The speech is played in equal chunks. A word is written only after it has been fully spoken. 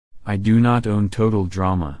I do not own Total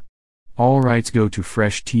Drama. All rights go to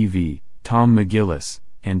Fresh TV, Tom McGillis,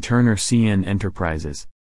 and Turner CN Enterprises.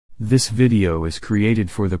 This video is created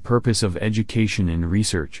for the purpose of education and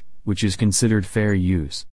research, which is considered fair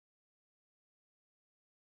use.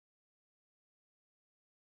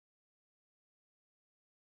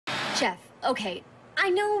 Jeff, okay,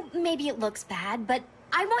 I know maybe it looks bad, but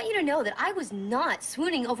I want you to know that I was not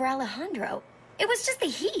swooning over Alejandro. It was just the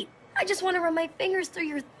heat. I just want to run my fingers through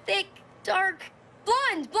your thick, dark,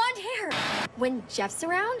 blonde hair. When Jeff's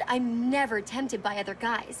around, I'm never tempted by other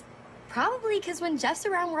guys. Probably because when Jeff's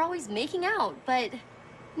around, we're always making out, but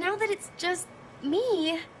now that it's just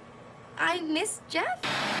me, I miss Jeff.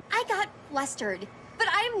 I got flustered, but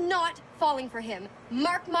I am not falling for him.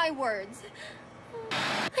 Mark my words.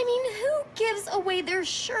 I mean, who gives away their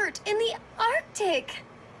shirt in the Arctic?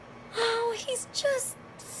 Oh, he's just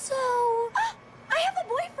so... Oh, I have a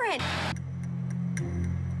boyfriend!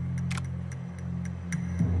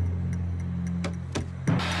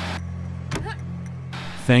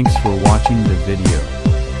 Thanks for watching the video.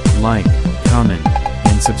 Like, comment,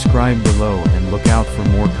 and subscribe below and look out for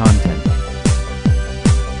more content.